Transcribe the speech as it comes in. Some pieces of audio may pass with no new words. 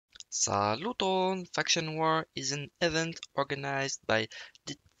Saluton! Faction War is an event organized by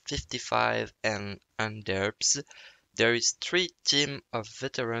D55 and Underps. There is 3 teams of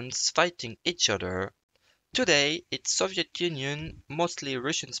veterans fighting each other. Today, it's Soviet Union, mostly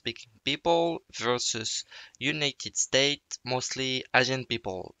Russian-speaking people, versus United States, mostly Asian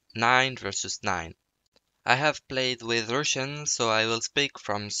people, 9 versus 9. I have played with Russian, so I will speak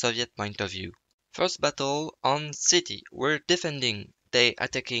from Soviet point of view. First battle on city. We're defending. They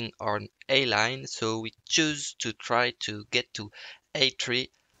attacking on A line, so we choose to try to get to A3,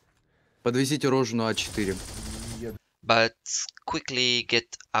 Подвезите рожу на А4. but quickly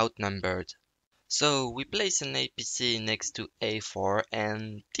get outnumbered. So we place an APC next to A4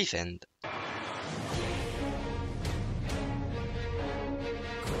 and defend.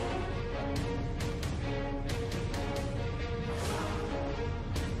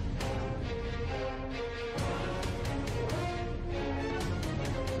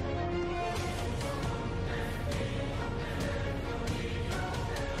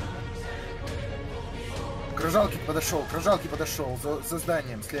 К рожалке подошел, за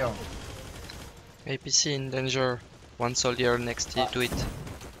зданием, слева. APC in danger. One soldier next to it.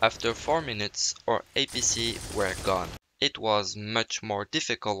 After 4 minutes, our APC were gone. It was much more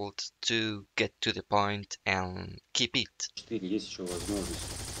difficult to get to the point and keep it. 4 есть еще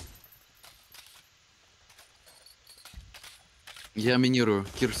возможность. Я минирую.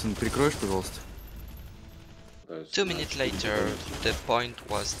 Кирсон, прикроешь, пожалуйста? 2 minutes later, the point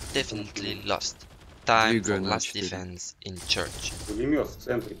was definitely lost. Time for last defense in church. Пулемет в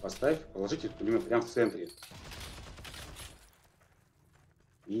центре поставь, положите пулемет прямо в центре.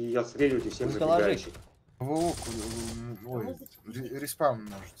 И отстреливайте всех забегающих. Ой, респаун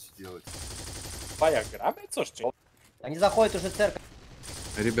можете сделать. Пая грабится, что ли? Они заходят уже в церковь.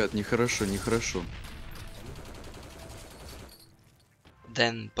 Ребят, нехорошо, нехорошо.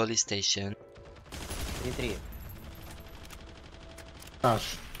 Then police station. 3-3.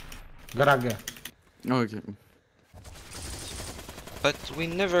 Наш. Гора Г. Окей. But we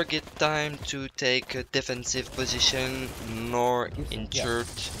never get time to take a defensive position, nor in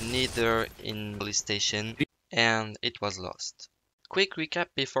church, neither in police station, and it was lost. Quick recap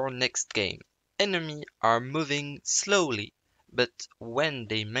before next game. Enemy are moving slowly, but when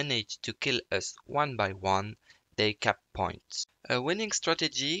they manage to kill us one by one, they cap points. A winning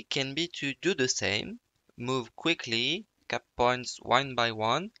strategy can be to do the same, move quickly, cap points one by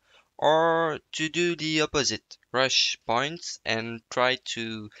one, or to do the opposite, rush points and try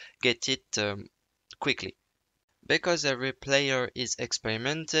to get it quickly. Because every player is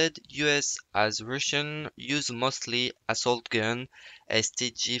experimented, US as Russian use mostly assault gun,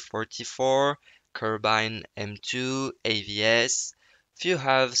 STG-44, carbine M2, AVS. Few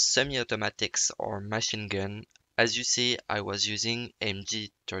have semi-automatics or machine gun. As you see, I was using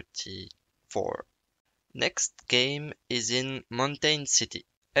MG34. Next game is in Mountain City.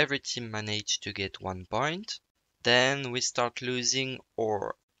 Every team managed to get 1 point. Then we start losing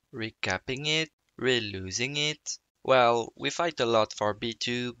or recapping it, re-losing it. Well, we fight a lot for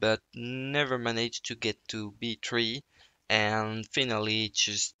B2, but never managed to get to B3, and finally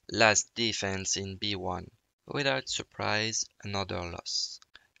just last defense in B1. Without surprise, another loss.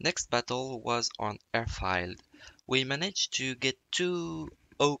 Next battle was on airfield. We managed to get 2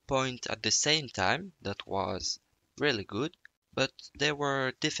 0 points at the same time. That was really good. But they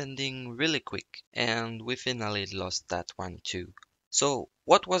were defending really quick, and we finally lost that one too. So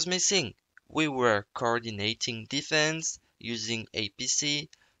what was missing? We were coordinating defense, using APC,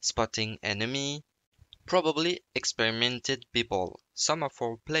 spotting enemy, probably experimented people. Some of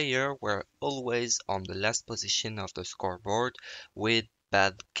our players were always on the last position of the scoreboard with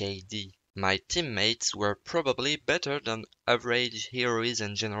bad KD. My teammates were probably better than average heroes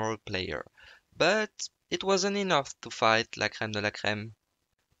and general player, but it wasn't enough to fight la crème de la crème.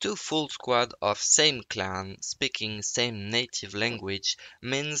 2 full squad of same clan speaking same native language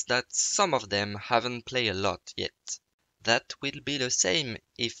means that some of them haven't played a lot yet. That will be the same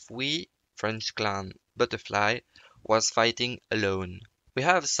if we, French clan Butterfly, was fighting alone. We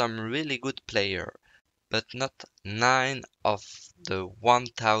have some really good players, but not 9 of the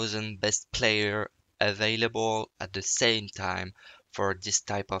 1000 best players available at the same time for this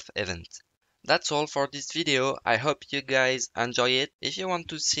type of event. That's all for this video. I hope you guys enjoy it. If you want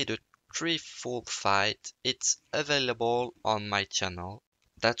to see the 3 full fight, it's available on my channel.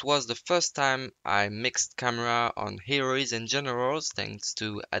 That was the first time I mixed camera on heroes and generals, thanks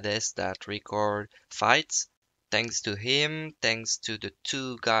to Hades that record fights. Thanks to him, thanks to the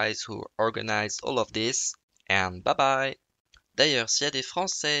 2 guys who organized all of this, and bye bye. D'ailleurs, s'il y a des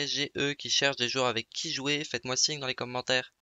Français, GE qui cherchent des joueurs avec qui jouer, faites-moi signe dans les commentaires.